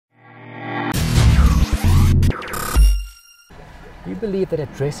believe that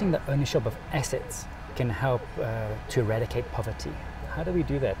addressing the ownership of assets can help to eradicate poverty. How do we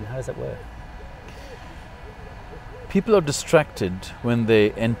do that, and how does that work? People are distracted when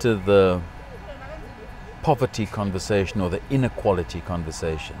they enter the poverty conversation or the inequality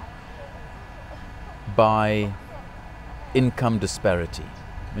conversation by income disparity.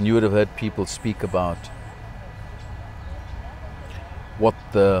 And you would have heard people speak about what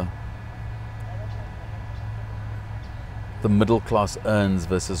the middle class earns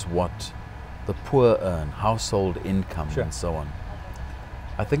versus what the poor earn, household income, Sure. and so on.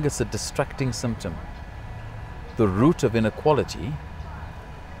 I think it's a distracting symptom. The root of inequality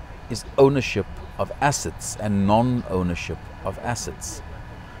is ownership of assets and non-ownership of assets.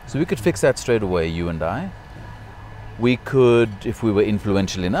 So we could fix that straight away, you and I. We could, if we were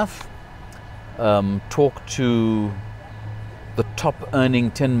influential enough, talk to the top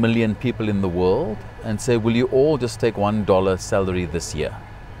earning 10 million people in the world and say, will you all just take $1 salary this year?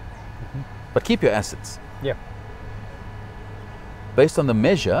 But keep your assets. Yeah. Based on the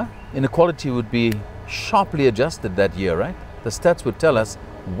measure, inequality would be sharply adjusted that year, right? The stats would tell us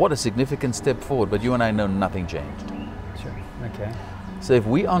what a significant step forward, but you and I know nothing changed. Sure. Okay. So if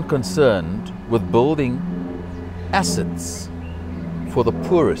we aren't concerned with building assets for the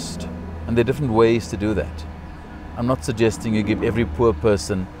poorest, and there are different ways to do that. I'm not suggesting you give every poor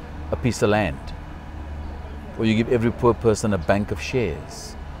person a piece of land, or you give every poor person a bank of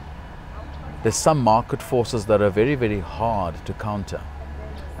shares. There's some market forces that are very, very hard to counter.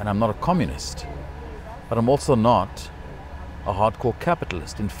 And I'm not a communist, but I'm also not a hardcore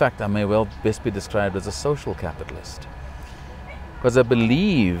capitalist. In fact, I may well best be described as a social capitalist, because I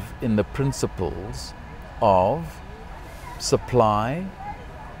believe in the principles of supply,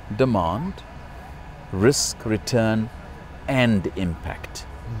 demand, risk, return, and impact.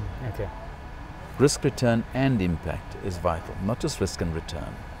 Okay. Risk, return, and impact is vital, not just risk and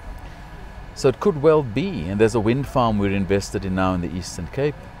return. So it could well be, and there's a wind farm we're invested in now in the Eastern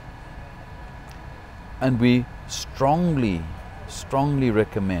Cape, and we strongly, strongly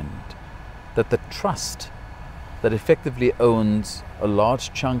recommend that the trust that effectively owns a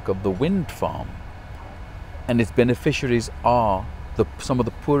large chunk of the wind farm, and its beneficiaries are some of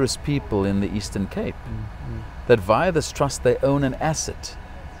the poorest people in the Eastern Cape, that via this trust they own an asset.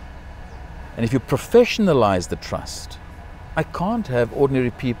 And if you professionalize the trust, I can't have ordinary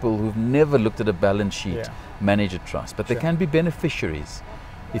people who've never looked at a balance sheet manage a trust, but they can be beneficiaries.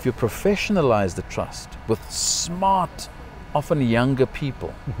 If you professionalize the trust with smart, often younger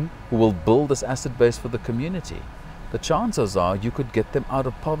people who will build this asset base for the community, the chances are you could get them out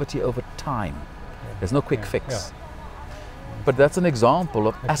of poverty over time. There's no quick fix. But that's an example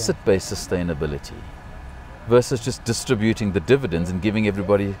of asset-based sustainability versus just distributing the dividends and giving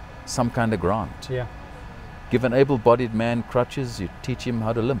everybody some kind of grant. Give an able-bodied man crutches, you teach him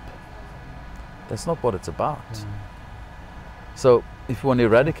how to limp. That's not what it's about. So if you want to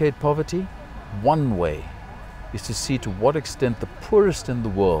eradicate poverty, one way is to see to what extent the poorest in the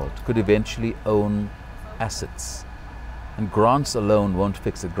world could eventually own assets. And grants alone won't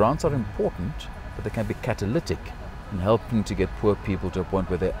fix it. Grants are important, but they can be catalytic in helping to get poor people to a point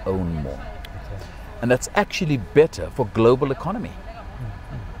where they own more. And that's actually better for global economy.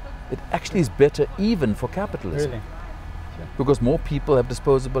 It actually is better even for capitalism. Really? Because more people have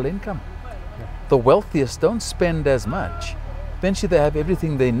disposable income. The wealthiest don't spend as much. Eventually they have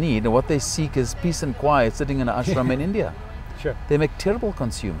everything they need, and what they seek is peace and quiet sitting in an ashram in India. They make terrible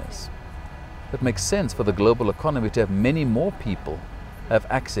consumers. It makes sense for the global economy to have many more people have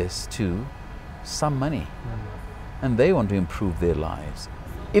access to some money. And they want to improve their lives.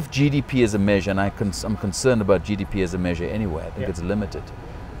 If GDP is a measure, and I'm concerned about GDP as a measure anyway, I think it's limited.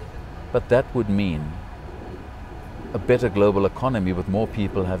 But that would mean a better global economy with more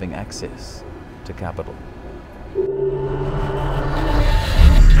people having access to capital.